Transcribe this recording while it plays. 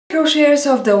Crocheters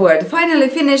of the world, finally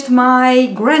finished my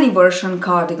granny version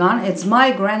cardigan. It's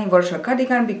my granny version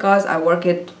cardigan because I work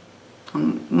it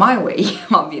on my way,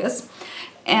 obvious.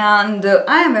 And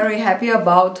I am very happy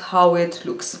about how it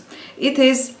looks. It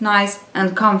is nice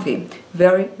and comfy,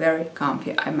 very, very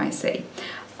comfy, I might say.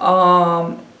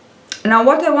 Now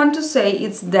what I want to say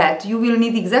is that you will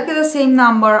need exactly the same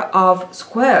number of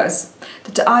squares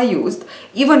that I used,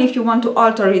 even if you want to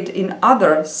alter it in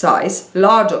other size,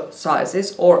 larger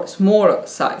sizes or smaller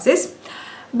sizes,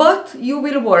 but you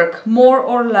will work more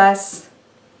or less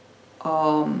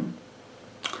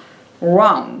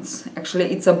rounds. Actually,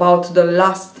 it's about the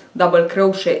last double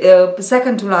crochet,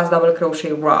 second to last double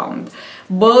crochet round,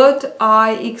 but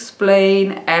I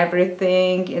explain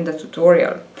everything in the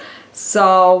tutorial.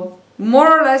 So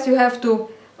more or less you have to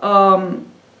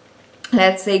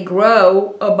let's say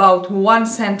grow about 1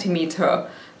 centimeter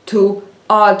to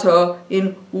alter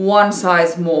in one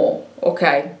size more.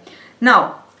 Okay,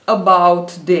 now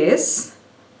about this,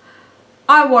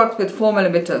 I worked with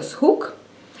 4mm hook,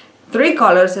 3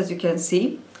 colors as you can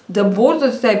see. The border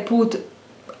that I put,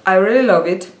 I really love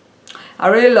it. I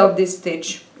really love this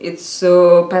stitch. It's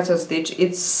pattern stitch.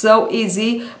 It's so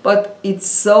easy, but it's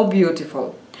so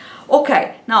beautiful.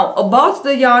 Okay, now about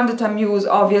the yarn that I'm use,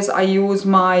 obvious I use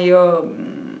my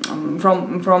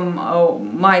from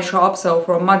my shop, so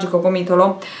from Magico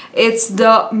Gomitolo. It's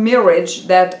the Mirage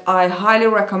that I highly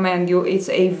recommend you. It's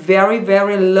a very,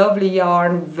 very lovely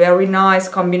yarn, very nice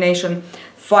combination,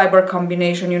 fiber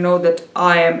combination. You know that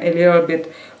I am a little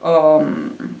bit I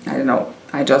don't know,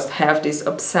 I just have this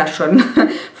obsession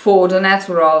for the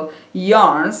natural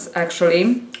yarns,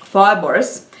 actually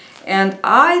fibers, and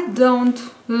I don't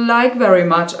like very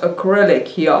much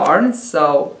acrylic yarn,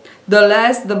 so the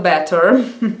less the better.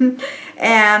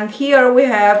 And here we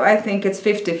have, I think it's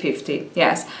 50-50,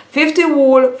 yes, 50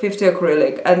 wool, 50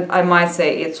 acrylic, and I might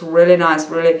say it's really nice,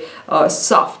 really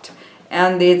soft,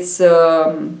 and it's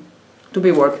to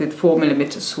be worked with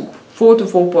 4mm hook, 4 to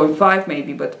 4.5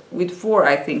 maybe, but with 4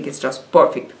 I think it's just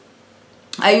perfect.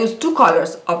 I use 2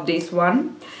 colors of this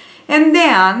one, and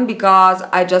then because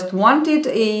I just wanted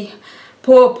a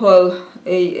purple,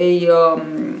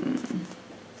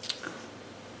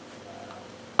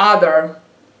 other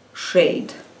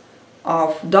shade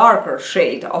of darker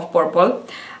shade of purple,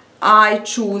 I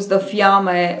choose the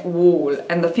fiamme wool,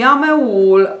 and the fiamme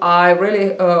wool I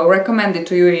really recommend it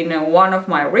to you in one of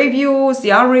my reviews,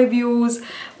 yarn reviews,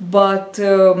 but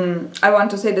I want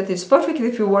to say that it's perfect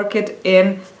if you work it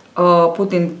in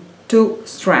put in 2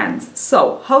 strands.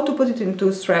 So how to put it in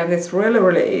 2 strands? It's really,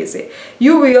 really easy.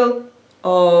 You will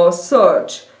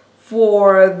search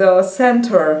for the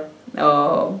center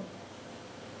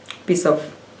piece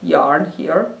of yarn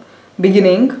here,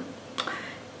 beginning,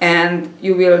 and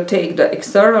you will take the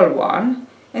external one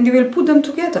and you will put them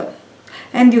together,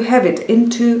 and you have it in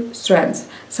 2 strands.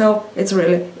 So it's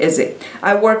really easy.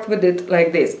 I worked with it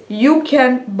like this. You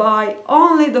can buy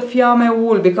only the fiamme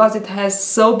wool because it has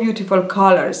so beautiful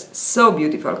colors, so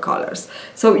beautiful colors.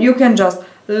 So you can just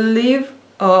leave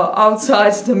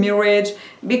outside the Mirage,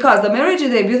 because the Mirage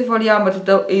is a beautiful yarn,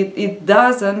 but it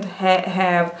doesn't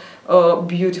have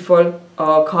beautiful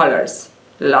colors,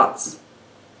 lots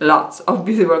of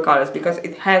beautiful colors, because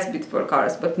it has beautiful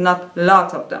colors, but not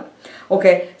lots of them.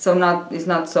 Okay, so it's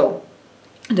not so,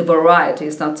 the variety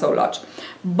is not so large,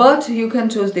 but you can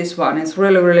choose this one. It's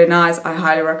really, really nice. I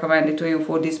highly recommend it to you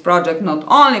for this project, not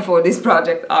only for this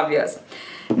project, obvious.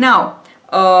 Now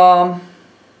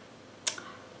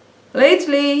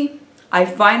lately I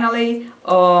finally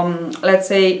let's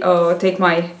say take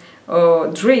my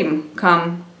dream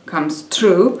comes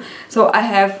true. So I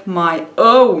have my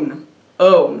own,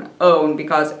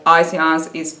 because ICANS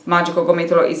is Magico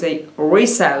Gomitolo is a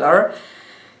reseller.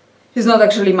 It's not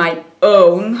actually my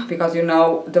own, because you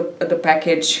know the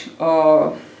package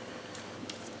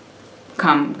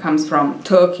comes from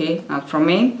Turkey, not from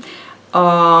me.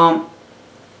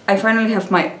 I finally have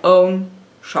my own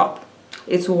shop.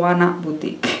 It's Oana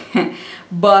boutique.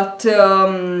 But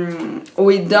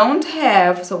we don't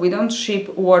have, so we don't ship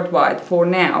worldwide for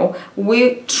now.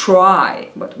 We try,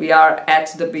 but we are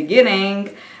at the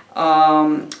beginning,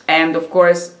 and of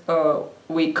course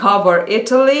we cover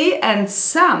Italy and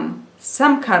some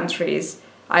countries.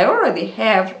 I already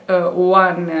have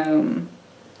one.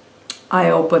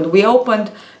 We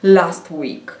opened last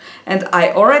week, and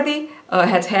I already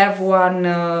have one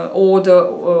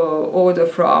order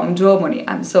from Germany.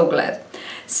 I'm so glad.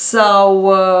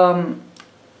 So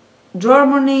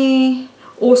Germany,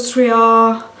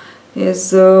 Austria,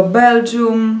 is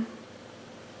Belgium,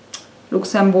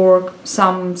 Luxembourg,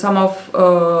 some of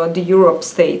the Europe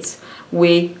states,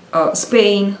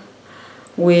 Spain,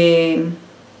 we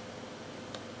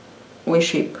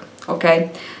ship,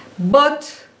 okay?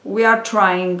 But we are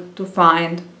trying to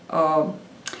find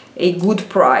a good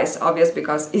price, obvious,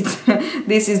 because it's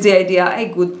this is the idea, a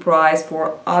good price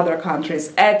for other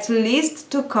countries, at least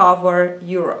to cover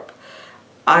Europe.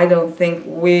 I don't think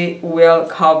we will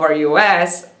cover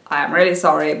US. I'm really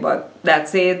sorry, but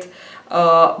that's it.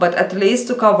 But at least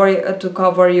to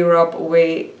cover Europe,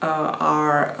 we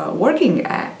are working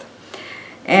at.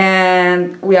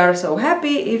 And we are so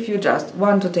happy if you just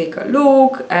want to take a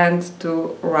look and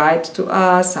to write to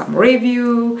us some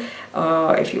review.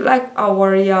 If you like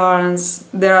our yarns,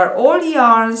 there are all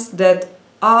yarns that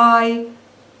I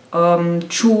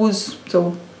choose.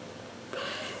 So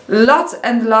lots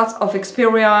and lots of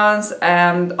experience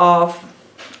and of,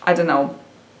 I don't know,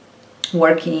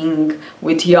 working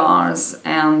with yarns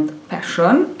and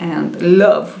passion and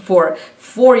love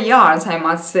for yarns, I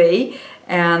must say.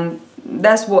 And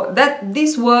this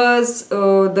was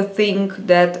the thing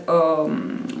that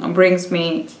brings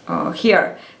me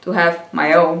here to have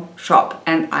my own shop,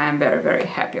 and I am very, very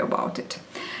happy about it.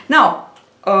 Now,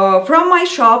 from my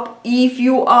shop, if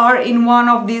you are in one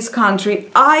of these countries,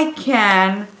 I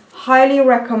can highly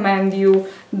recommend you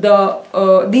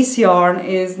this yarn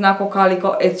is Nako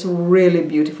Calico. It's really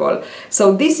beautiful.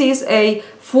 So this is a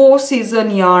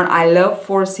 4-season yarn. I love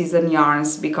 4-season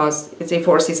yarns because it's a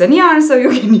 4-season yarn, so you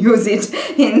can use it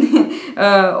in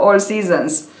all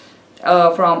seasons,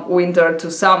 from winter to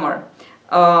summer.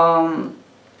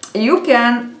 You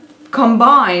can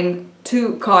combine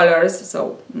 2 colors,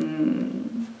 so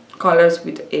colors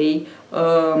with a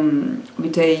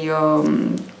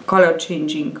color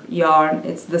changing yarn.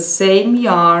 It's the same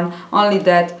yarn, only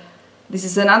that this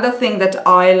is another thing that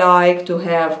I like, to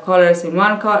have colors in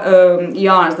one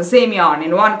yarns, the same yarn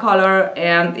in one color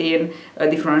and in a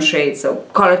different shade, so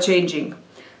color changing.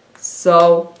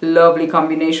 So lovely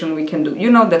combination we can do. You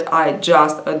know that I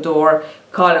just adore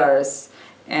colors,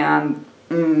 and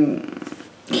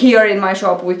here in my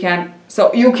shop we can,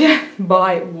 so you can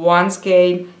buy one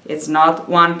skein, it's not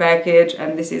one package,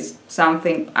 and this is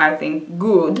something I think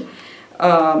good.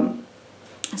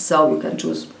 So you can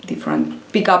choose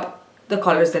different, pick up the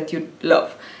colors that you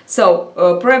love. So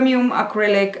premium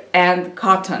acrylic and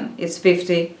cotton is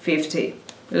 50-50.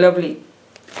 Lovely,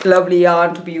 lovely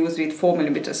yarn to be used with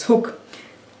 4mm hook.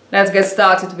 Let's get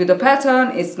started with the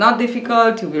pattern. It's not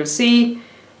difficult, you will see.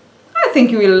 I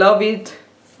think you will love it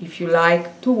if you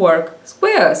like to work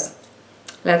squares.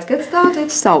 Let's get started.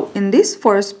 So in this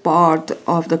first part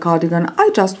of the cardigan,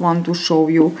 I just want to show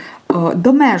you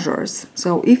the measures.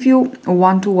 So if you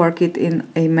want to work it in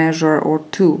a measure or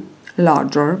 2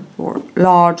 larger, or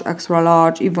large, extra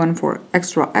large, even for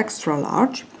extra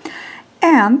large,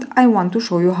 and I want to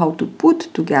show you how to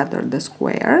put together the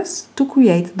squares to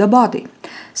create the body.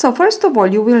 So first of all,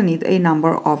 you will need a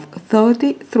number of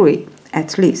 33,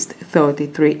 at least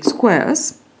 33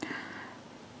 squares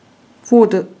for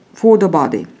the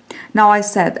body. Now I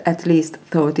said at least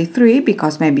 33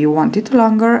 because maybe you want it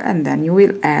longer, and then you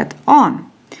will add on.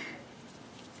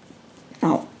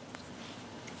 Now,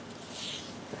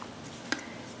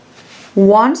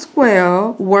 1 square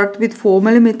worked with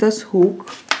 4mm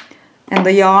hook, and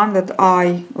the yarn that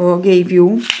I gave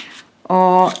you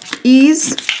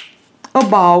is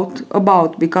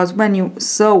about, because when you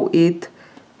sew it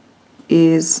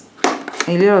is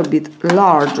a little bit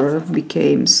larger,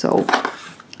 became, so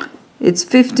it's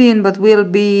 15, but will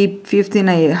be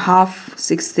 15.5,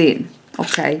 16,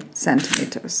 okay,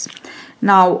 centimeters.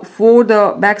 Now for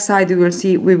the back side, you will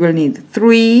see we will need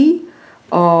 3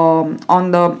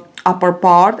 on the upper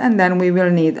part, and then we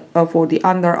will need for the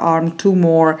underarm 2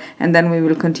 more, and then we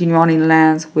will continue on in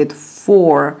length with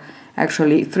 4,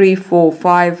 actually 3, 4,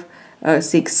 5,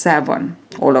 6, 7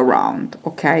 all around,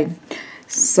 okay.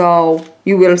 So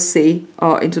you will see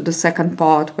into the second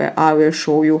part where I will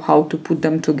show you how to put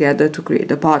them together to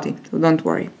create a body, so don't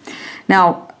worry.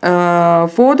 Now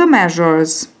for the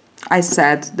measures, I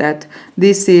said that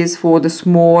this is for the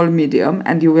small medium,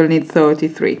 and you will need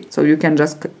 33, so you can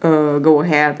just go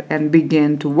ahead and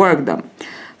begin to work them.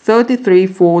 33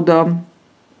 for the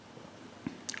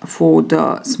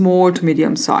small to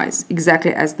medium size,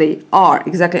 exactly as they are,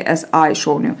 exactly as I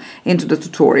shown you into the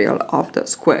tutorial of the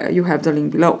square. You have the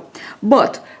link below.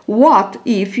 But what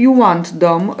if you want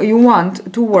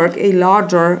to work a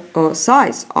larger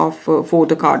size of for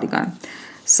the cardigan?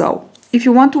 So if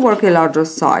you want to work a larger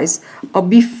size,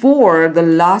 before the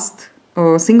last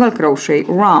single crochet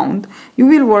round, you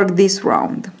will work this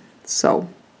round. So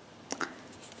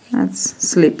let's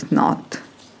slip knot.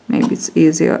 Maybe it's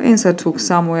easier. Insert hook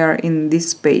somewhere in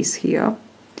this space here.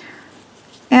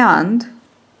 And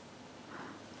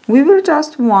we will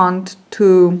just want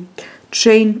to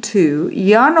chain 2,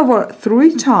 yarn over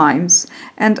 3 times,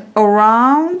 and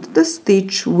around the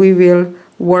stitch we will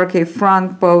work a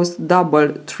front post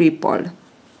double triple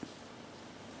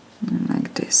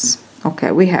like this.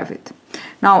 Okay, we have it.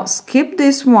 Now skip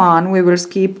this one, we will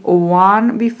skip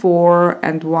one before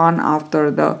and one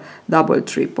after the double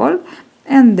triple,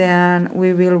 and then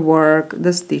we will work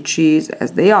the stitches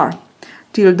as they are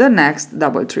till the next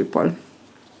double triple.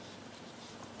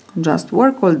 Just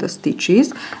work all the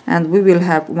stitches, and we will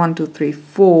have 1 2 3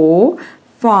 4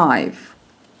 5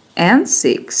 and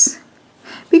 6,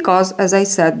 because as I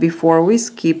said before, we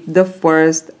skip the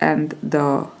first and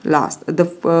the last,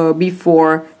 the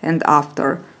before and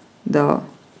after the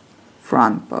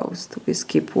front post. We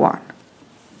skip one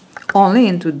only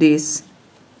into this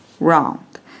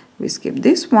round. We skip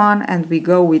this one and we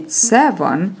go with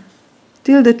 7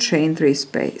 till the chain 3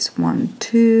 space. 1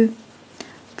 2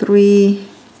 3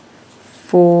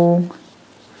 4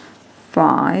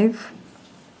 5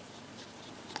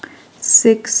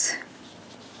 6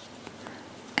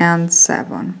 and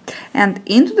 7, and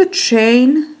into the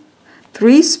chain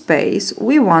 3 space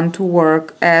we want to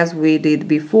work as we did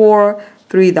before,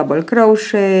 3 double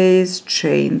crochets,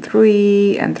 chain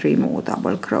 3 and 3 more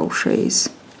double crochets.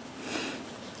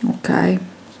 Okay,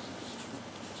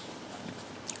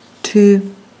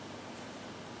 2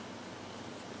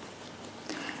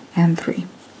 and 3.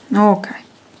 Okay,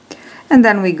 and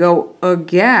then we go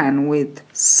again with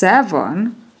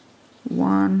 7.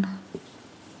 1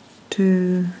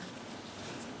 2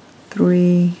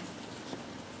 3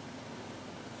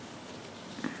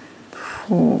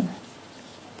 4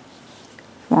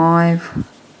 5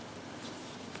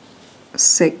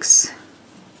 6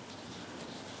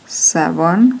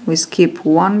 7. We skip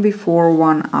one before,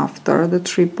 one after the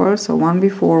triple, so one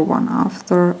before, one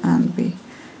after, and we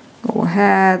go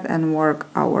ahead and work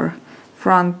our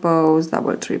front post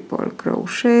double triple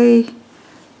crochet.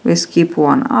 We skip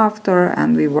one after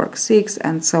and we work 6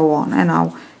 and so on, and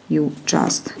now you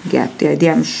just get the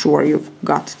idea. I'm sure you've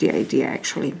got the idea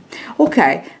actually.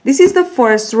 Okay, this is the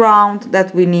first round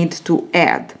that we need to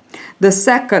add. The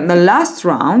last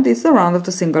round is the round of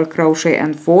the single crochet,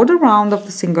 and for the round of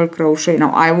the single crochet,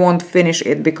 now I won't finish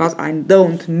it because I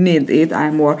don't need it.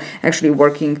 I'm more actually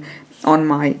working on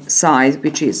my size,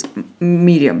 which is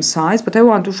medium size, but I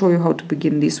want to show you how to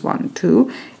begin this one too.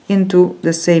 Into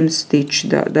the same stitch,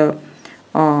 the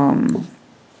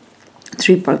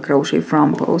triple crochet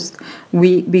front post,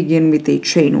 we begin with a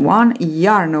chain 1,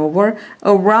 yarn over,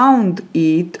 around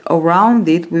it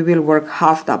we will work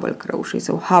half double crochet,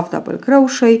 so half double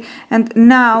crochet, and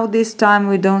now this time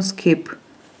we don't skip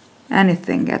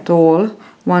anything at all.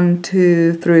 1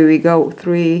 2 3, we go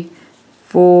 3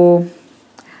 4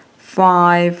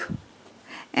 5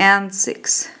 and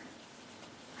 6,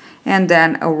 and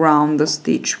then around the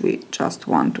stitch we just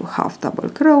want to half double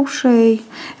crochet,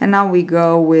 and now we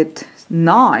go with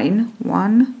 9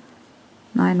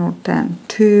 or 10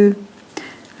 2,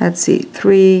 let's see,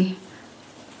 3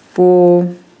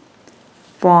 4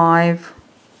 5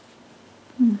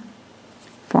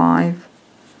 5,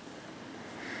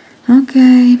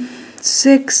 okay,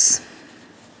 6,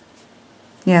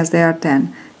 yes they are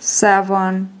 10,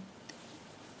 7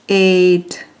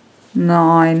 8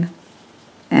 9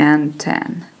 and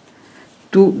 10.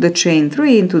 To the chain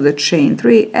 3, into the chain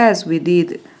 3, as we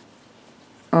did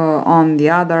on the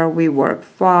other, we work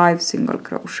 5 single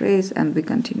crochets and we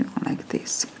continue on like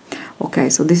this. Okay,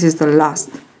 so this is the last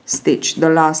stitch, the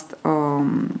last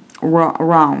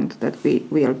round that we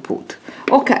will put.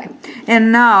 Okay,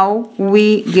 and now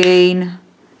we gain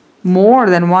more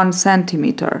than 1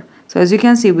 centimeter. So as you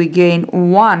can see, we gain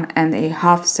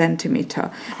 1.5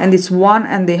 centimeter, and it's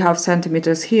 1.5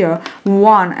 centimeters here,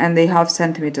 1.5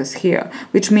 centimeters here,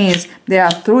 which means there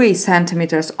are 3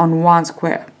 centimeters on 1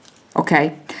 square.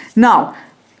 Okay, now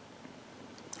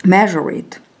measure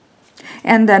it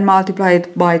and then multiply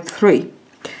it by 3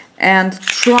 and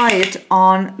try it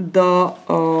on the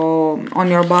on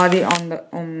your body, on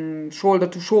the shoulder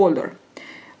to shoulder.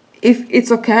 If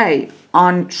it's okay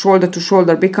on shoulder to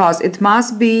shoulder, because it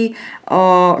must be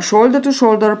shoulder to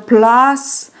shoulder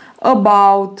plus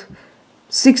about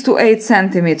 6 to 8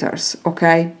 centimeters.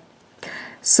 Okay,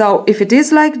 so if it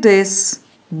is like this,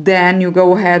 then you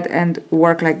go ahead and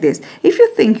work like this. If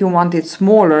you think you want it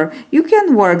smaller, you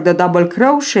can work the double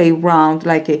crochet round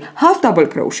like a half double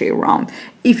crochet round.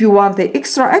 If you want the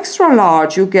extra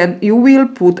large, you will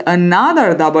put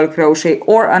another double crochet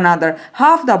or another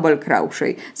half double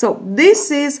crochet. So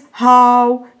this is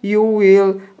how you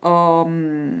will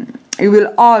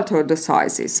alter the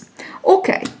sizes.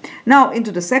 Okay, Now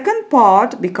into the second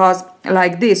part, because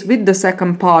like this, with the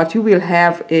second part you will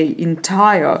have a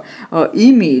entire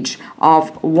image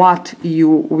of what you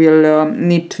will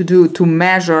need to do to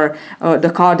measure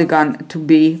the cardigan to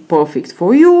be perfect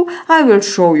for you. I will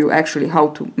show you actually how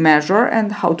to measure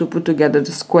and how to put together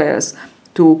the squares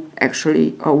to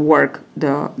actually work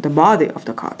the body of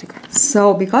the cardigan.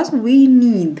 So because we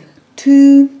need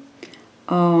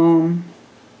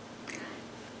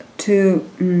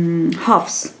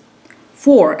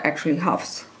four actually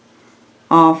halves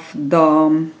of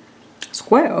the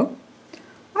square,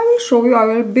 I will show you, I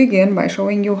will begin by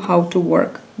showing you how to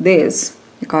work this,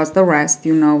 because the rest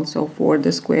you know, so for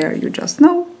the square you just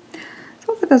know.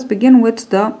 So let us begin with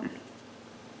the,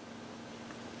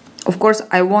 of course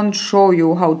I won't show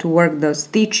you how to work the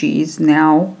stitches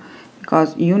now,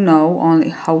 because you know only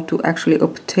how to actually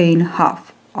obtain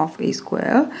half of a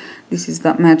square. This is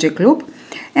the magic loop,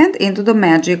 and into the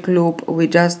magic loop we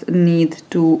just need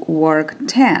to work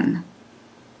 10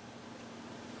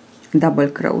 double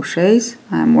crochets.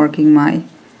 I'm working my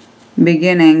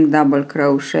beginning double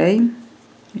crochet.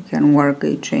 You can work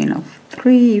a chain of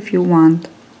 3 if you want.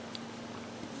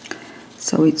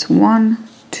 So it's 1,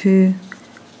 2,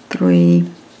 3,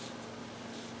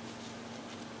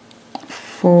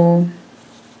 4,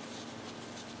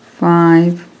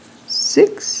 5,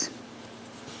 6,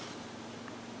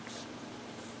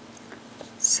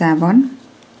 7,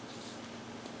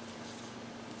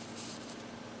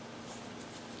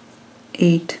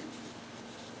 8,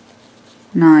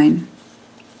 9,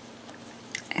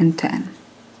 and 10.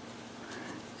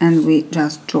 And we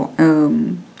just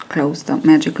close the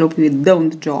magic loop. We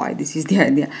don't join. This is the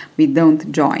idea. We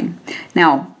don't join.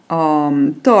 Now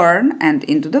turn, and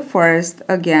into the first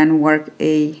again work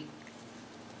a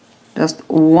just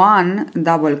 1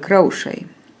 double crochet.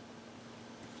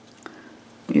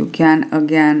 You can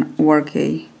again work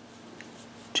a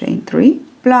chain 3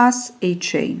 plus a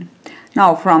chain.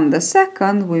 Now from the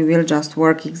second we will just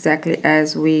work exactly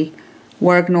as we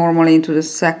work normally into the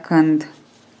second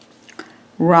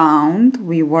round.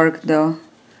 We work the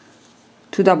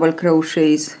 2 double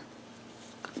crochets,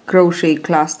 crochet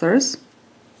clusters,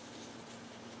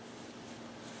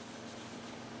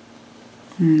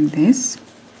 like this,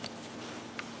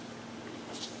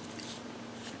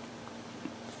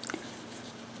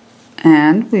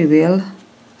 and we will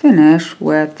finish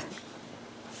with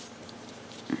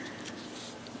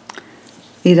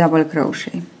a double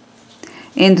crochet.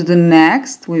 Into the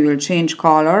next we will change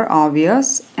color,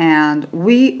 obvious, and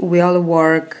we will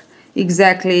work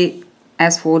exactly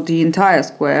as for the entire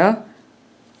square.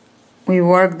 We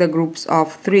work the groups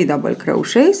of 3 double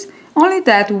crochets, only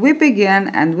that we begin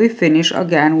and we finish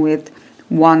again with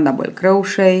 1 double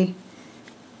crochet,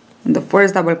 the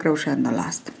first double crochet and the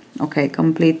last. Okay,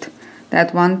 complete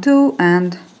that one too,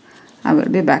 and I will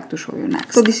be back to show you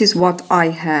next. So this is what I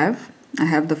have. I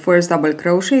have the first double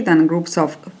crochet, then groups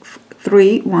of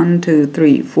 3, 1, 2,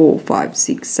 3, 4, 5,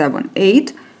 6, 7,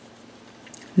 8,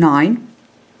 9.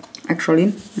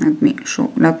 Actually,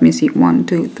 let me see, 1,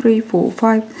 2, 3, 4,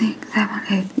 5, 6, 7,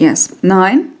 8. Yes,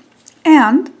 9.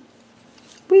 And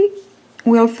we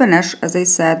will finish, as I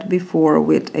said before,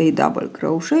 with a double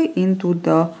crochet into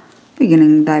the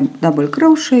beginning double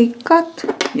crochet,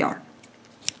 cut yarn.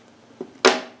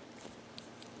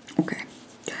 Okay,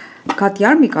 cut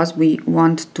yarn because we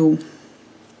want to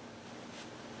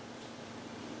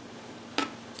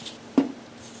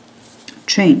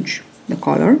change the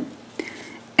color.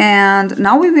 And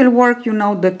now we will work, you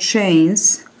know, the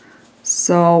chains.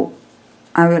 So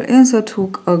I will insert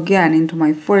hook again into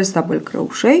my first double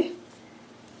crochet,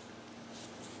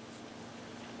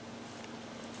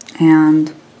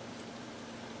 and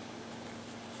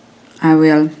I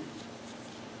will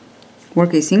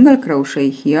work a single crochet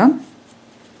here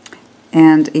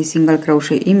and a single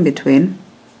crochet in between,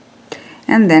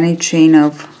 and then a chain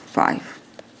of 5,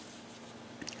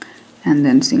 and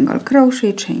then single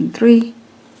crochet, chain 3,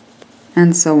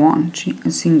 and so on.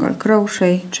 A single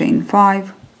crochet, chain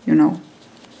 5, you know,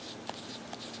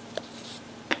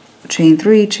 chain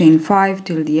 3, chain 5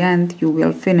 till the end. You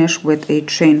will finish with a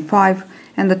chain 5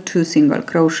 and the 2 single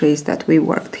crochets that we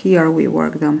worked here, we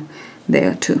work them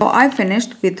there too. So I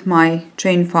finished with my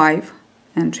chain 5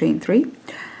 and chain 3.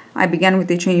 I began with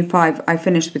a chain 5, I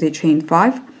finished with a chain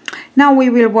 5. Now we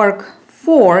will work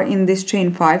 4 in this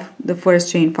chain 5, the first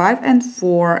chain 5, and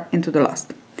 4 into the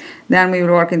last. Then we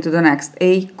will work into the next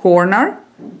a corner.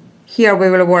 Here we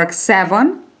will work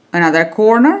 7, another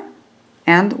corner,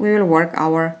 and we will work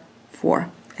our 4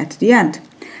 at the end.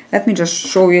 Let me just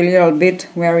show you a little bit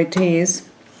where it is,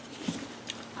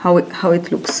 how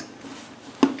it looks.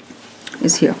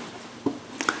 Is here.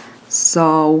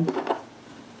 So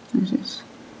this is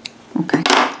okay.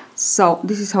 So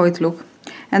this is how it looks,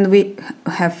 and we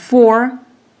have 4,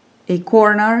 a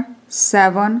corner,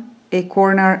 7, a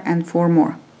corner, and 4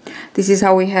 more. This is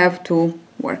how we have to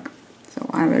work. So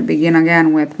I will begin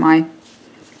again with my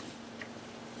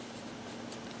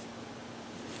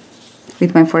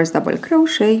first double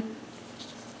crochet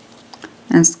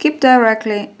and skip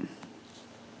directly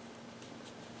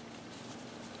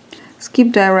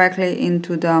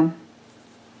into the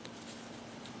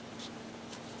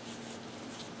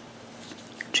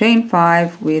chain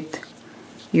 5 with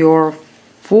your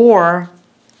 4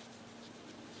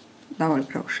 double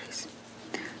crochets.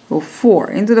 So 4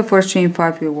 into the first chain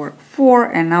 5, we work 4,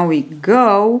 and now we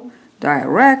go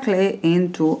directly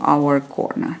into our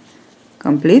corner.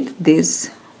 Complete this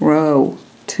row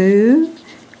 2,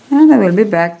 and I will be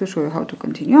back to show you how to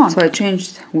continue on. So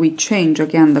we change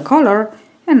again the color,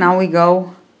 and now we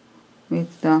go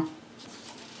with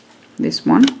this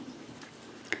one.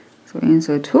 So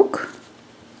insert hook,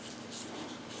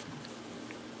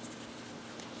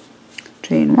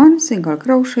 chain 1, single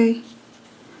crochet,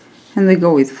 and we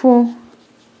go with 4,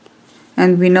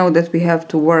 and we know that we have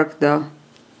to work the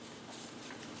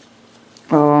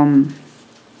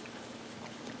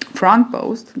front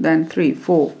post, then 3,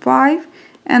 4, 5,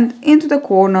 and into the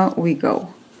corner we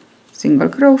go. Single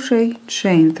crochet,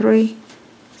 chain 3,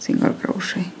 single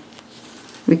crochet.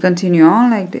 We continue on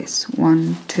like this.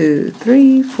 1, 2,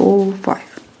 3, 4, 5.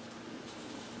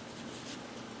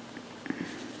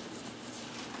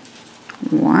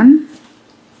 1.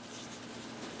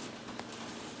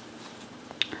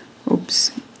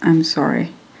 Oops, I'm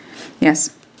sorry.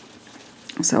 Yes.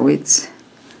 So it's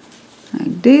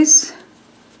like this,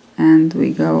 and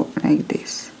we go like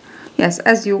this. Yes,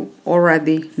 as you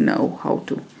already know how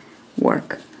to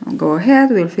work. I'll go ahead,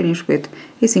 we'll finish with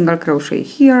a single crochet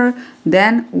here,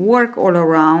 then work all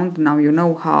around. Now you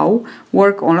know how.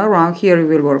 Work all around. Here you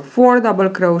will work 4 double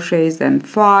crochets, then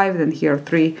 5, then here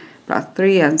 3 plus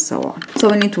 3, and so on. So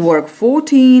we need to work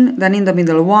 14, then in the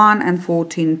middle 1, and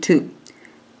 14 2.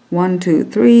 1, 2,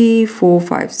 3, 4,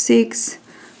 5, 6.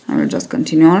 I will just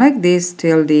continue on like this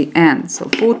till the end. So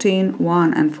 14,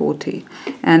 1, and 14,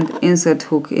 and insert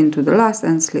hook into the last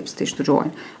and slip stitch to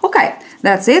join. Okay,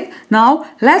 that's it. Now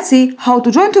let's see how to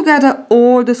join together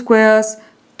all the squares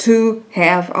to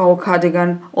have our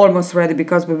cardigan almost ready,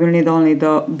 because we will need only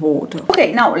the border.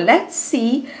 Okay, now let's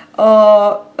see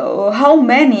how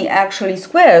many actually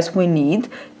squares we need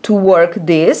to work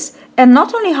this, and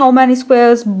not only how many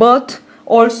squares, but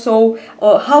also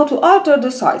how to alter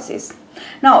the sizes.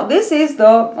 Now this is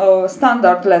the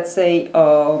standard, let's say,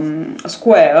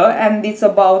 square, and it's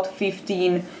about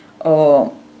 15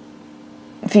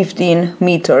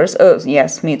 meters,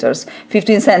 yes, meters,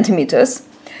 15 centimeters.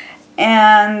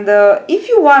 And if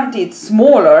you want it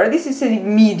smaller, this is a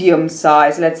medium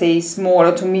size, let's say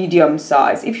smaller to medium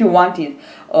size. If you want it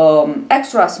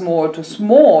extra small to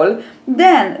small,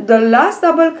 then the last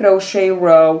double crochet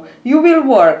row you will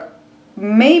work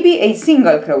maybe a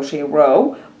single crochet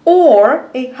row or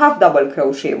a half double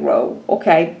crochet row.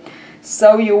 Okay,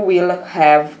 so you will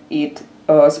have it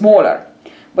smaller,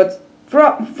 but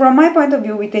from my point of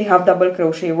view, with a half double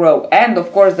crochet row and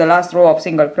of course the last row of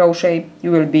single crochet,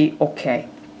 you will be okay.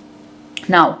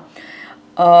 Now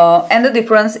and the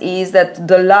difference is that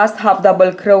the last half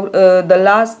double the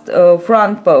last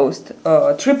front post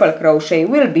triple crochet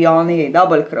will be only a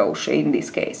double crochet in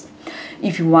this case.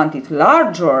 If you want it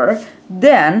larger,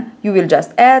 then you will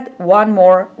just add one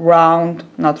more round,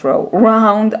 not row,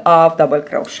 round of double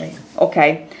crochet.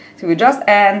 Okay, so we just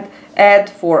add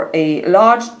for a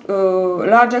large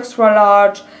extra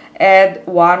large, add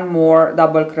one more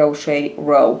double crochet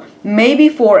row. Maybe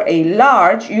for a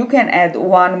large you can add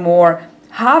one more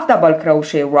half double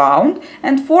crochet round,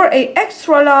 and for a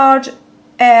extra large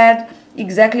add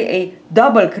exactly a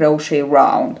double crochet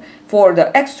round. For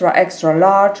the extra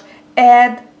large,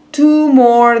 add 2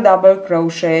 more double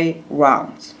crochet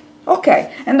rounds.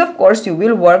 Okay, and of course you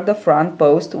will work the front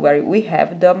post where we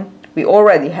have them, we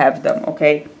already have them,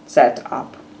 okay, set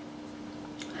up.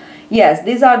 Yes,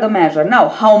 these are the measure. Now,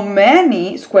 how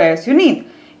many squares you need?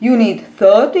 You need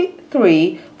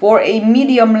 33 for a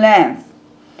medium length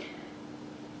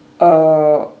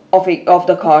of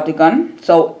the cardigan,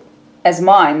 so as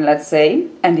mine, let's say,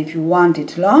 and if you want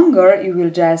it longer, you will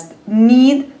just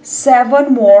need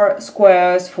 7 more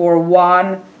squares for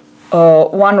one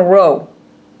row,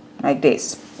 like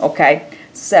this. Okay,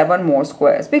 7 more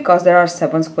squares, because there are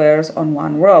 7 squares on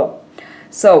one row.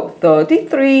 So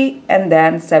 33, and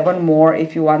then 7 more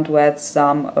if you want to add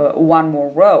some one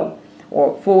more row,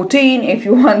 or 14 if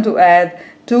you want to add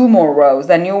 2 more rows,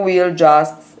 then you will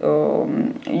just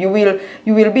you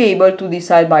will be able to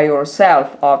decide by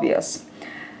yourself, obvious.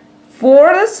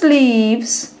 For the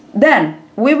sleeves, then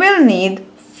we will need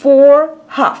 4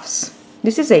 halves.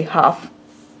 This is a half,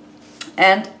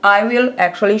 and I will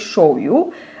actually show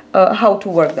you how to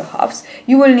work the halves.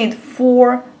 You will need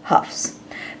 4 halves.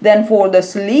 Then for the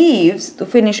sleeves, to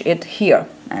finish it here,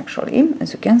 actually,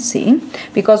 as you can see,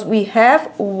 because we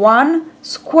have 1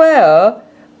 square,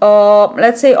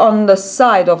 let's say on the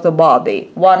side of the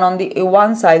body, one on the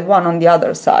one side, one on the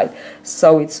other side,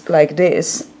 so it's like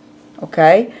this,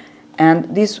 okay?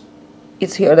 And this,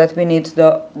 it's here that we need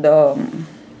the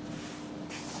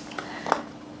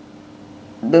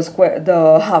square,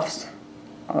 the halves,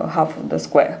 half of the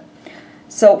square.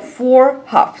 So 4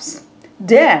 halves.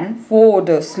 Then for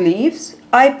the sleeves,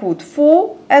 I put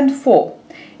 4 and 4.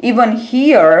 Even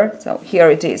here, so here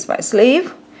it is my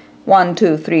sleeve. 1,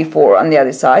 2, 3, 4 on the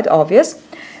other side, obvious.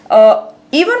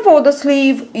 Even for the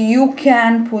sleeve, you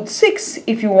can put 6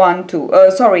 if you want to.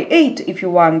 Sorry, 8 if you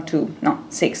want to. No,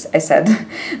 6, I said.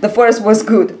 The first was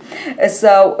good.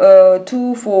 So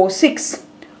 2, 4, 6.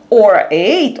 Or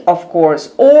 8, of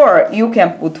course. Or you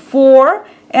can put 4.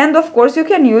 And of course, you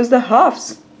can use the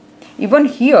halves. Even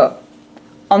here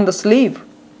on the sleeve.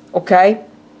 Okay?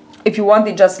 If you want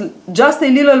it just a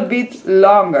little bit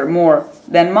longer, more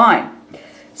than mine.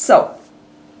 So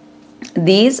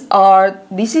this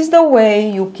is the way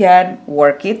you can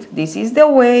work it. This is the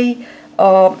way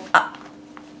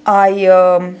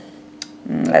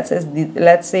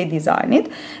let's say design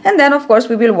it, and then of course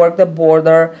we will work the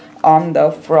border on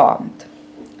the front.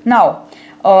 Now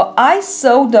I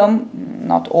sew them,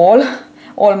 not all,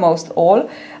 almost all,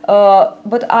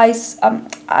 but I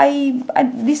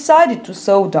decided to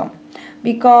sew them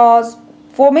because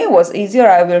for me it was easier.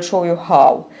 I will show you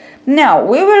how. Now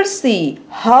we will see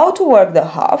how to work the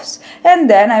halves, and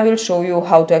then I will show you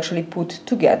how to actually put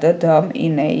together them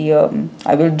in a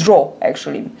I will draw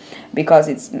actually, because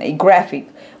it's a graphic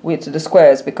with the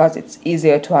squares, because it's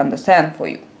easier to understand for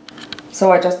you.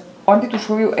 So I just wanted to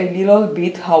show you a little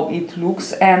bit how it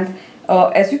looks, and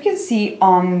as you can see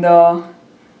on the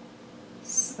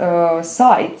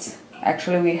sides,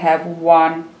 actually we have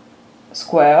 1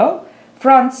 square,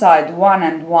 front side 1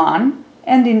 and 1,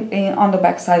 and on the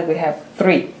back side we have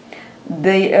 3.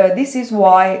 This is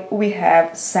why we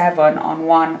have 7 on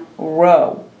 1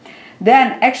 row.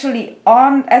 Then actually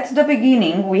at the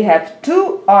beginning we have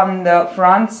 2 on the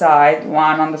front side,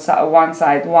 1 on the one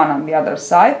side, 1 on the other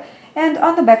side, and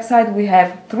on the back side we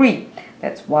have 3.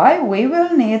 That's why we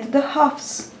will need the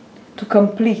halves to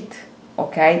complete.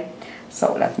 Okay,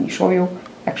 so let me show you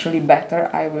actually better.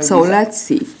 So let's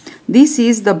see. This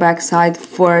is the back side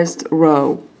first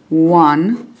row.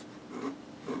 1,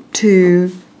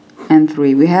 2 and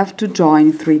 3. We have to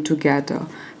join 3 together.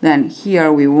 Then here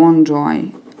we won't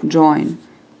join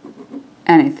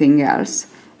anything else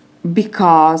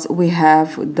because we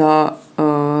have the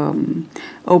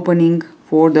opening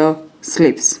for the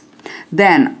sleeves.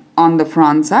 Then on the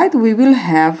front side we will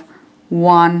have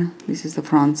 1, this is the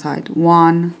front side,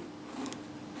 1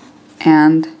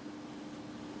 and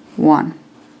 1.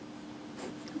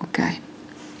 Okay,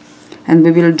 and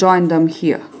we will join them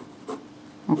here.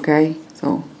 Okay,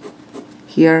 so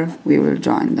here we will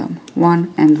join them,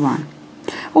 1 and 1.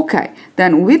 Okay,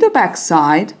 then with the back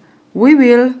side we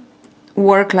will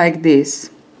work like this.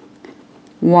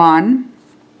 1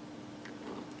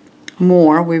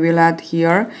 more we will add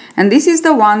here, and this is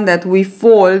the one that we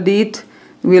fold it,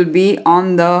 will be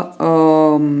on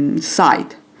the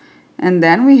side, and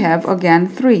then we have again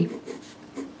 3.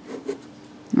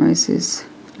 This is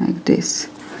like this,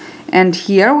 and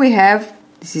here we have,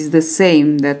 this is the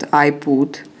same that I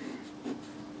put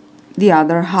the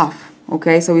other half.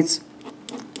 Okay, so it's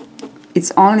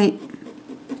only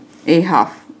a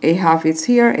half it's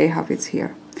here, a half it's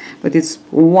here, but it's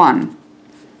 1.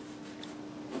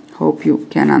 Hope you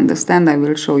can understand. I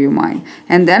will show you mine,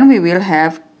 and then we will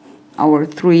have our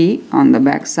 3 on the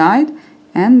back side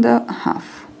and the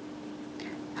half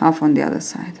on the other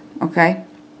side. Okay,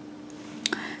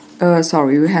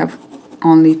 sorry, we have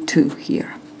only 2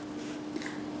 here.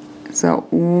 So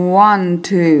 1,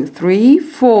 2, 3,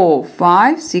 4,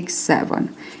 5, 6,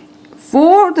 7.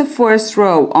 For the first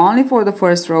row, only for the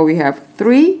first row, we have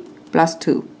 3 plus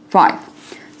 2, 5.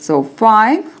 So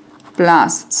 5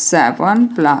 plus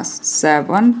 7 plus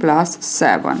 7 plus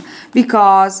 7,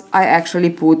 because I actually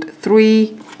put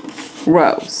 3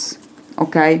 rows.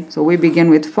 Okay, so we begin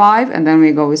with 5 and then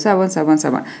we go with 7, 7,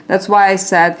 7. That's why I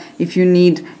said if you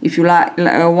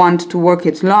want to work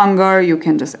it longer, you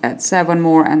can just add 7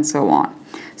 more and so on.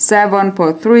 7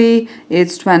 per 3,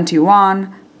 it's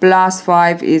 21, plus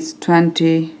 5 is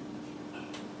 20.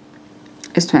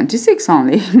 It's 26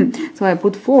 only. So I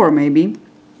put 4 maybe.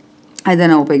 I don't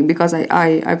know, because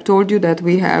I've told you that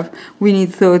we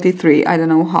need 33. I don't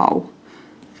know how.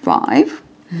 5.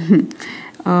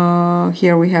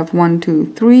 Here we have 1,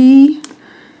 2, 3.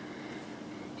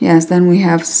 Yes, then we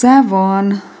have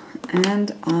 7.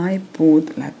 And I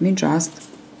put, let me just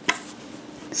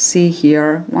see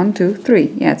here, 1, 2,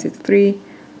 3. Yes, it's 3.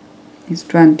 It's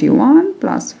 21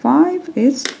 plus 5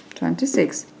 is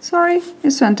 26. Sorry,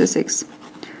 it's 26.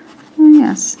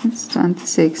 Yes, it's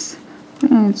 26.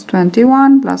 It's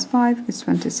 21 plus 5 is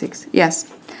 26.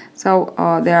 Yes, so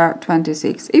there are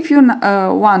 26. If you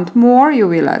want more, you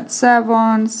will add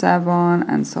 7, 7,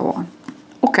 and so on.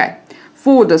 Okay,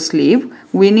 for the sleeve,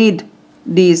 we need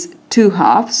these 2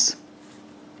 halves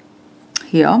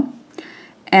here,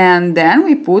 and then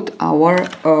we put our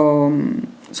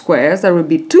squares. There will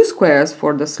be 2 squares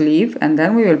for the sleeve, and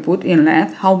then we will put in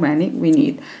length how many we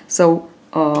need. So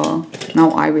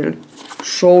now I will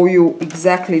show you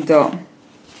exactly the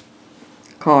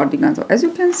cardigan. So as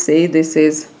you can see, this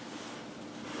is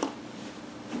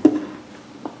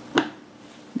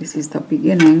the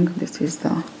beginning, this is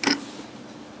the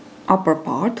upper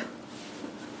part.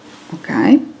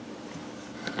 Okay,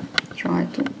 try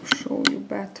to show you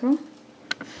better.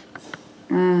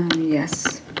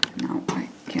 Yes, now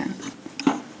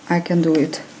I can do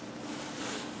it.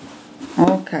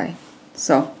 Okay,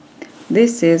 so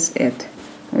this is it.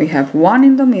 We have 1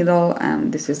 in the middle,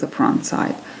 and this is the front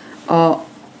side.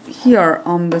 Here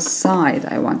on the side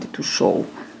I wanted to show.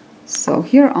 So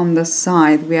here on the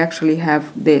side we actually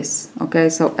have this. Okay,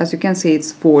 so as you can see,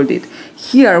 it's folded.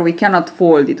 Here we cannot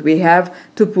fold it. We have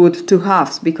to put 2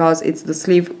 halves because it's the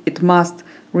sleeve. It must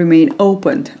remain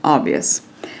opened, obvious.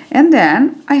 And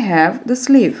then I have the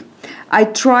sleeve. I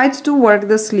tried to work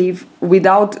the sleeve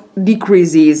without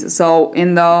decreases, so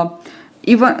in the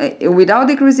even without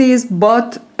decreases,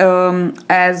 but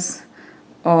as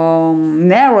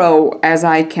narrow as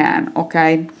I can.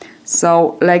 Okay,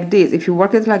 so like this, if you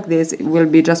work it like this, it will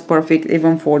be just perfect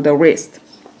even for the wrist.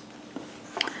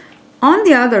 On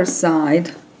the other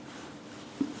side,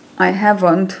 I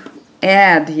haven't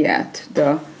added yet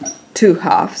the 2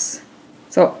 halves,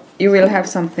 so you will have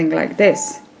something like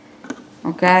this.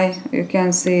 Okay, you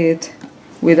can see it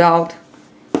without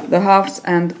the halves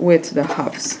and with the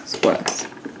halves squares.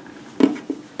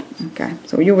 Okay,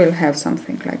 so you will have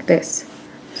something like this.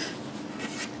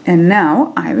 And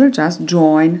now I will just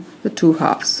join the 2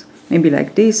 halves. Maybe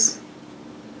like this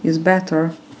is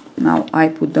better. Now I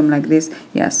put them like this,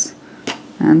 yes,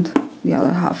 and the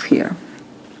other half here.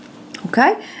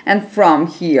 Okay, and from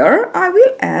here I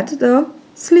will add the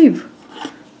sleeve.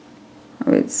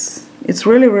 It's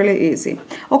really easy.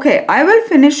 Okay, I will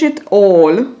finish it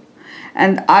all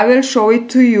and I will show it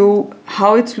to you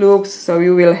how it looks, so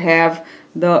you will have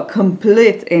the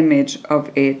complete image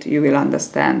of it. You will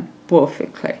understand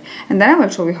perfectly. And then I will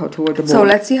show you how to work the border. So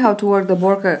let's see how to work the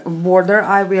border.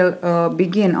 I will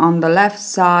begin on the left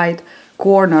side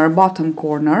corner, bottom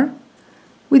corner,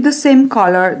 with the same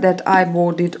color that I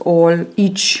bordered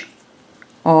each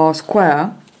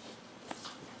square.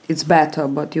 It's better,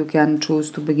 but you can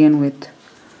choose to begin with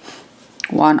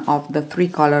one of the 3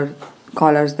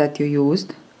 colors that you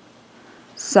used.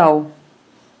 So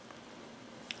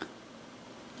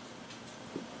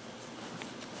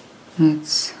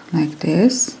it's like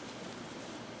this.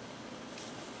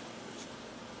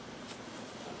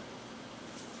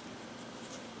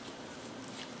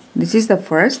 This is the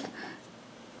first,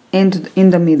 in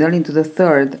the middle, into the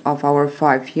third of our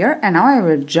 5 here, and now I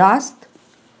will just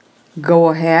go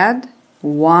ahead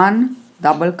 1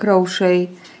 double crochet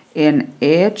in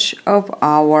each of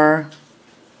our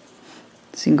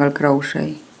single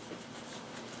crochet.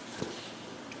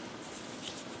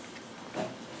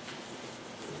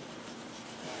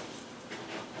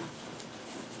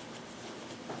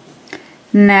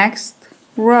 Next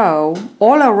row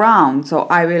all around, so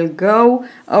I will go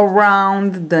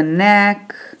around the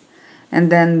neck and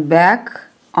then back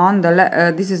on the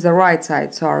this is the right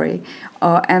side, sorry,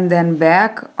 and then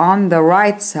back on the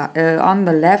right side, on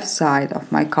the left side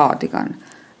of my cardigan,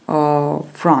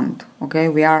 front. Okay,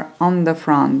 we are on the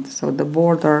front, so the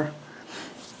border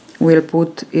will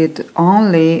put it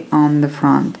only on the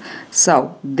front.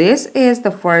 So this is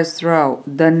the first row.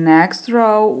 The next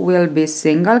row will be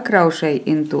single crochet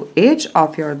into each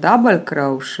of your double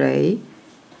crochet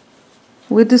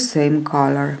with the same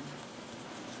color.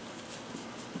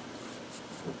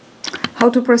 How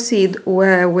to proceed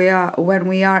when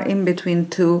we are in between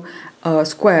 2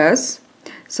 squares?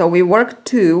 So we work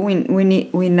 2.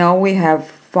 We know we have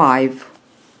 5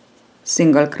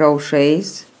 single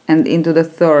crochets and into the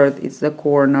third it's the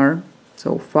corner.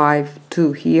 So 5,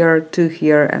 2 here, 2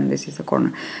 here, and this is the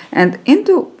corner. And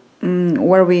into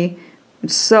where we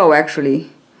sew,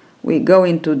 actually we go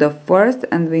into the first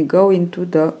and we go into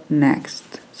the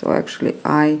next. So actually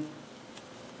I'm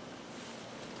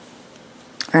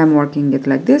working it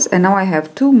like this, and now I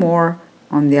have 2 more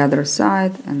on the other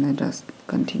side, and I just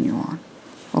continue on.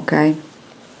 Okay,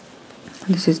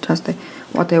 this is just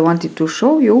what I wanted to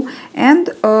show you. And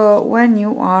when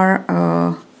you are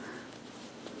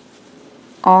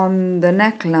on the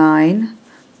neckline,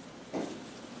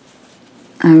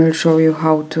 I will show you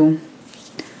how to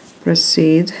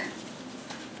proceed.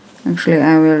 Actually,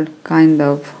 I will kind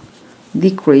of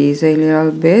decrease a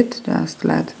little bit. Just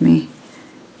let me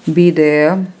be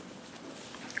there,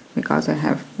 because I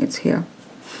have it's here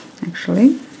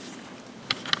actually.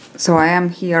 So I am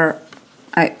here.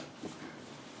 I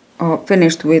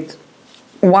finished with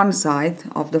one side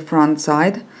of the front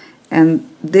side, and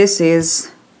this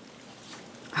is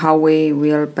how we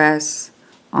will pass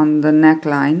on the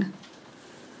neckline.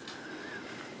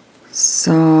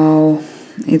 So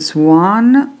it's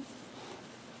 1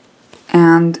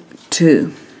 and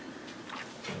 2,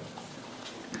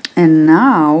 and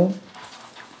now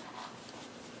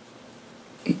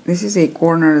this is a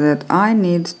corner that I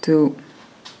need to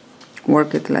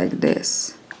work it like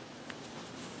this.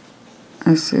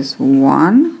 This is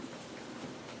 1,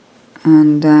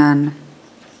 and then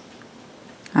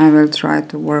I will try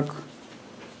to work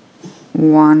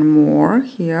 1 more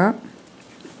here.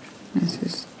 This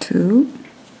is 2.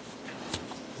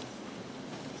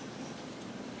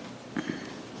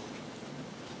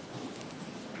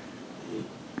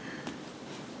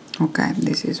 Okay,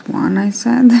 this is 1, I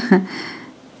said.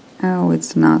 Oh,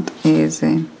 it's not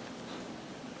easy.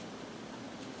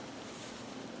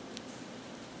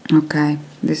 Okay,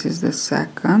 this is the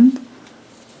second,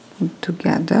 put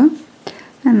together,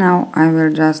 and now I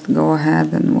will just go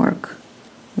ahead and work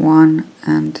 1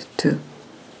 and 2.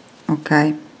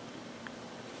 Okay,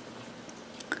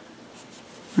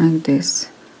 like this,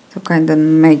 to kind of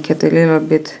make it a little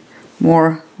bit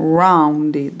more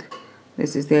rounded.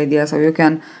 This is the idea. So you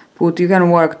can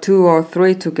work 2 or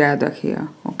 3 together here.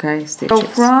 Okay, stitches. So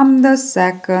from the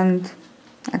second,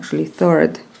 actually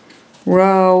third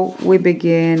row, we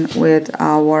begin with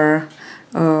our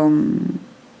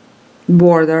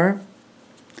border,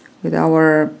 with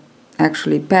our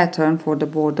actually pattern for the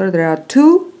border. There are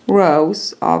 2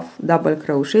 rows of double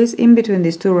crochets. In between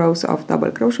these 2 rows of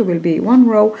double crochet will be 1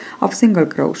 row of single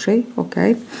crochet.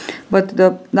 Okay, but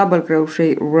the double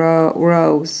crochet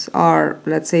rows are,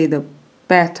 let's say, the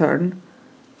pattern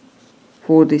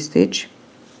for this stitch.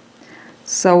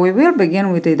 So we will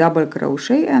begin with a double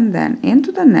crochet, and then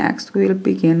into the next we will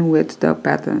begin with the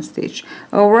pattern stitch.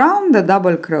 Around the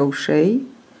double crochet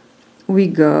we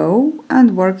go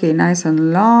and work a nice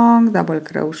and long double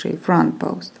crochet front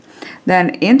post. Then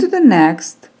into the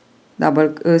next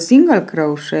single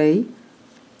crochet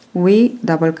we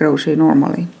double crochet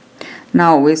normally.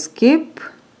 Now we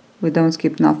don't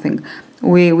skip nothing,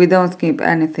 we don't skip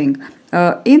anything.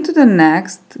 Into the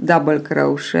next double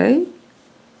crochet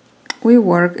we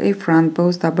work a front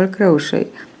post double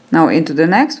crochet. Now into the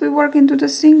next we work into the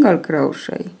single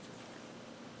crochet.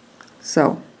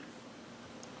 So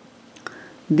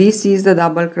this is the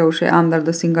double crochet under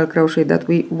the single crochet that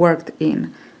we worked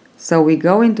in. So we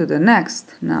go into the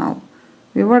next. Now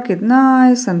we work it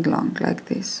nice and long like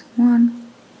this,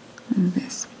 1 and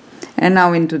this, and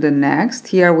now into the next.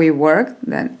 Here we work,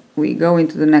 then we go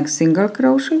into the next single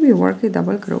crochet, we work a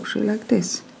double crochet like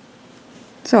this.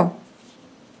 So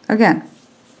again,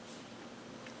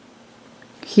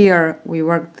 here we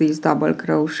work this double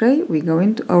crochet, we go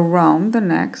into around the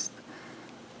next,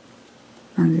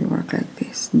 and we work like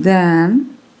this.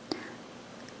 Then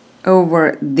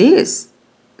over this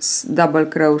double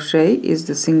crochet is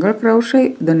the single crochet,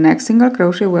 the next single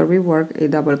crochet where we work a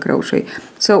double crochet.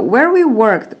 So where we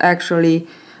worked actually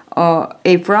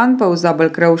a front post double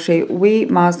crochet, we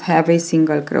must have a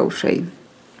single crochet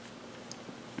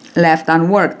left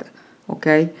unworked.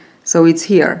 Okay, so it's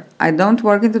here. I don't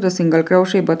work into the single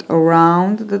crochet but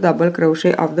around the double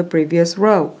crochet of the previous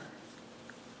row.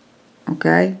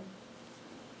 Okay,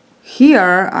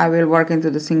 here I will work into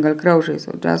the single crochet.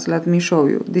 So just let me show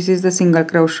you. This is the single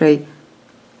crochet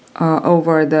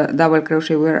over the double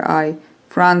crochet where I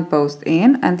front post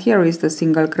in, and here is the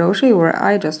single crochet where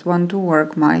I just want to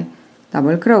work my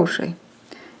double crochet.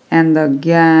 And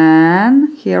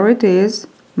again, here it is,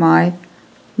 my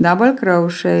double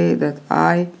crochet that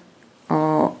I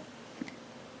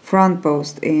front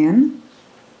post in,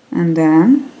 and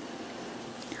then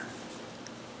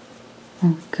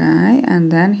Okay,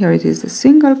 and then here it is the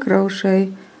single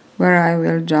crochet where I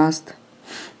will just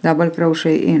double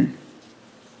crochet in.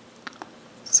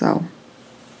 So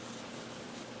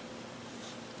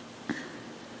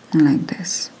like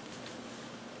this,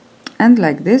 and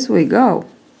like this we go.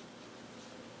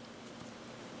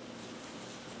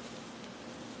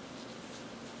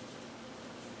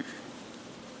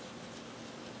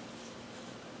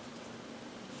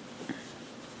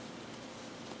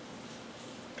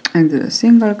 And do a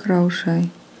single crochet.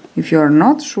 If you're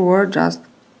not sure, just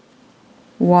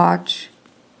watch.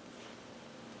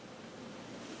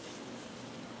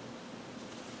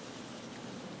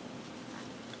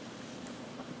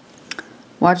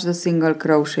 Watch the single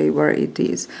crochet where it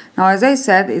is. Now, as I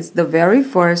said, it's the very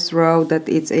first row that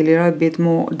it's a little bit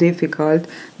more difficult.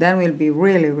 Then will be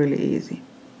really, really easy.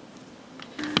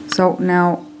 So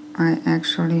now I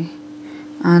actually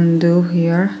undo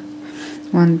here.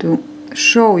 Want to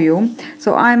show you.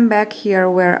 So I'm back here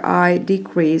where I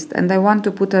decreased, and I want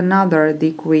to put another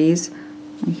decrease.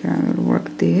 Here I will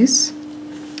work this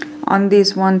on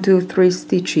these 1, 2, 3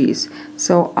 stitches.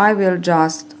 So I will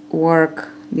just work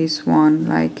this one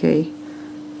like a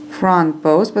front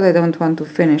post, but I don't want to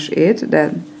finish it.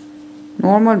 Then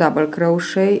normal double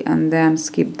crochet and then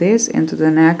skip this into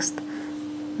the next,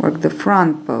 work the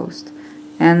front post,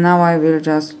 and now I will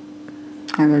just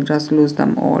lose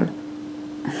them all.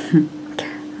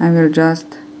 I will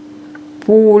just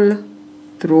pull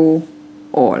through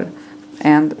all,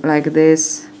 and like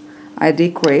this I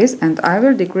decrease, and I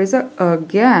will decrease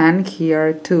again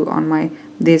here too on my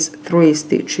these 3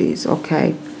 stitches.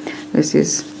 Okay, this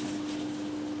is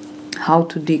how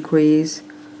to decrease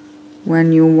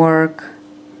when you work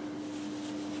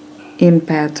in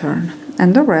pattern,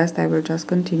 and the rest I will just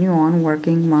continue on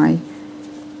working my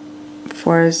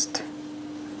first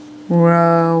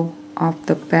row of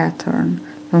the pattern.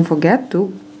 Don't forget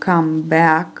to come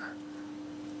back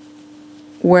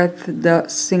with the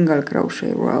single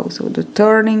crochet row. So the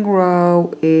turning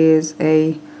row is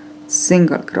a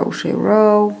single crochet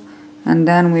row, and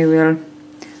then we will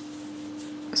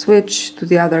switch to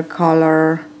the other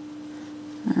color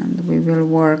and we will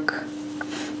work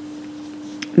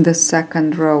the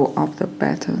second row of the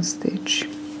pattern stitch.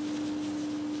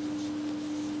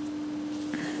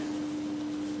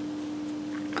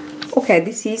 Okay,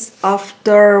 this is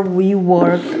after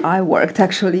I worked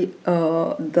actually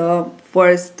the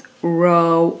first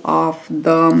row of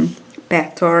the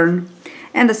pattern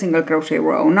and the single crochet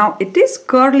row. Now it is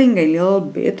curling a little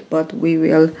bit, but we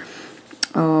will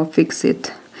fix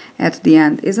it at the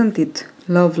end. Isn't it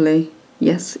lovely?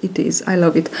 Yes, it is. I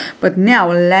love it. But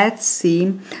now let's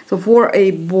see. So for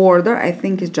a border, I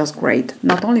think it's just great.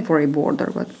 Not only for a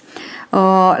border, but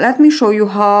let me show you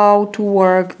how to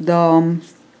work the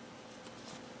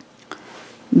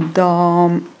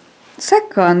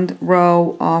second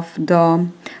row of the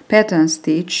pattern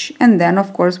stitch, and then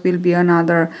of course will be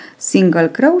another single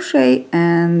crochet,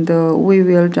 and we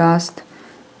will just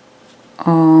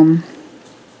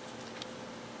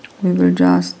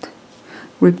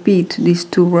repeat these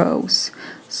 2 rows.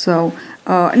 So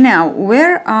now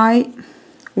where I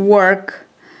work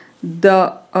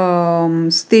the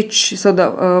stitch, so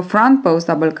the front post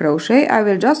double crochet, I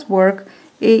will just work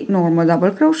a normal double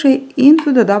crochet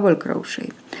into the double crochet.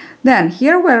 Then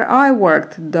here where I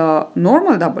worked the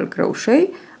normal double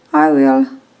crochet, I will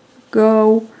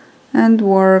go and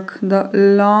work the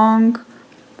long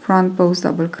front post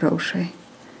double crochet.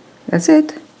 That's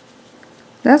it.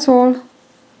 That's all.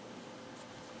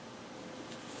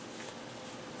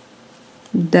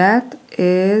 That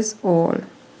is all.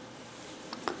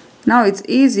 Now it's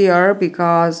easier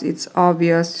because it's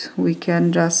obvious, we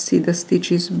can just see the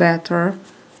stitches better.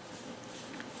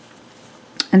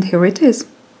 And here it is.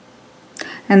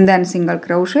 And then single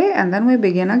crochet, and then we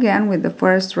begin again with the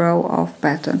first row of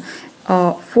pattern.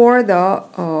 For the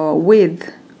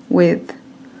width,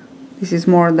 this is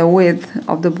more the width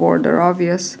of the border,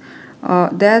 obvious,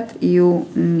 that you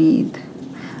need.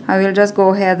 I will just go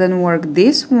ahead and work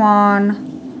this one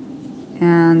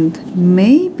and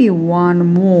maybe one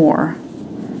more.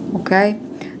 Okay,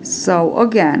 so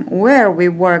again, where we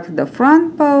work the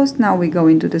front post, now we go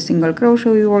into the single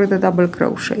crochet, we work the double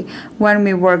crochet. When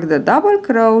we work the double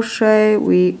crochet,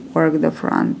 we work the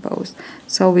front post.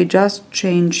 So we just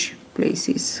change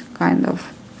places, kind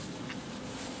of.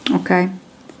 Okay,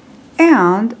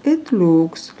 and it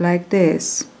looks like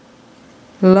this.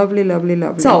 Lovely, lovely,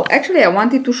 lovely. So actually I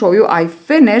wanted to show you, I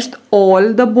finished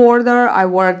all the border. I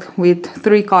worked with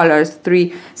 3 colors,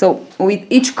 so with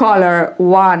each color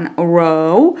 1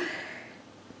 row.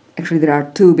 Actually there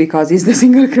are 2 because it's the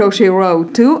single crochet row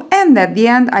 2, and and at the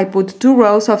end I put 2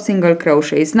 rows of single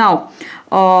crochets. Now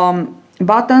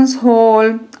buttons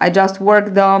hole, I just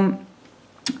work them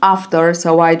after,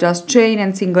 so I just chain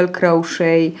and single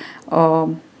crochet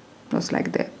just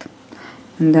like that,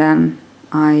 and then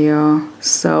I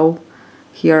sew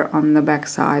here on the back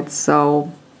side,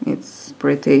 so it's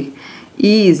pretty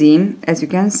easy as you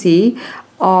can see.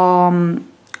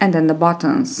 And then the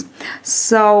buttons.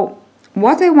 So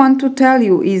what I want to tell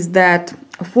you is that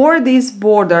for this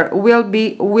border will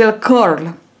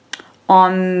curl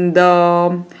on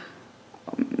the,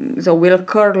 so will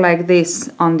curl like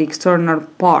this on the external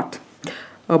part,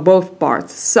 both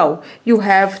parts. So you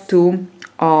have to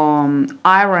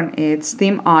iron it,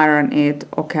 steam iron it,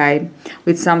 okay,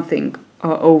 with something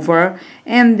over,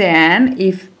 and then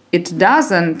if it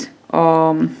doesn't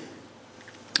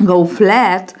go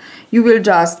flat, you will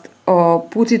just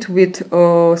put it with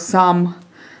some,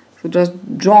 so just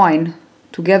join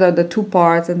together the 2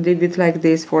 parts and leave it like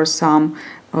this for some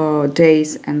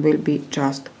days, and will be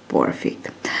just perfect.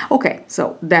 Okay,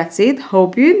 so that's it.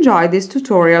 Hope you enjoyed this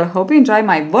tutorial. Hope you enjoy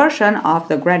my version of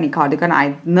the granny cardigan.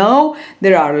 I know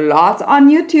there are lots on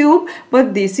YouTube,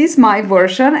 but this is my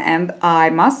version, and I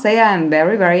must say I am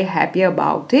very, very happy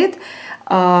about it.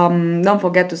 Don't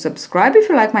forget to subscribe if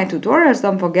you like my tutorials.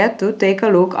 Don't forget to take a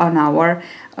look on our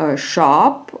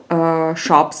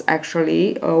shops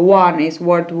actually. One is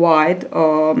worldwide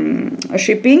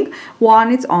shipping,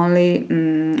 one is only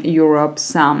Europe,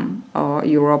 some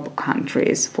Europe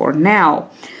countries for now.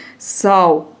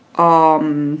 So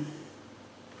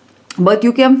but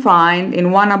you can find in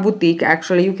Oana boutique,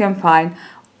 actually you can find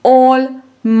all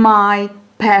my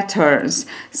patterns,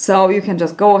 so you can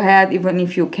just go ahead, even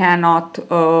if you cannot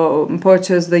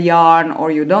purchase the yarn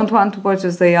or you don't want to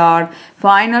purchase the yarn.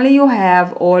 Finally you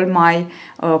have all my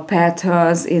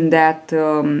patterns in that,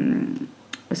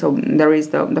 so there is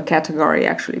the category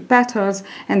actually patterns,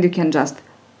 and you can just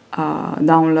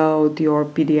download your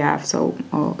PDF, so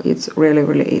it's really,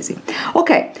 really easy.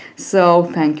 Okay, so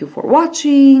thank you for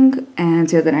watching, and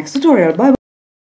see you in the next tutorial. Bye.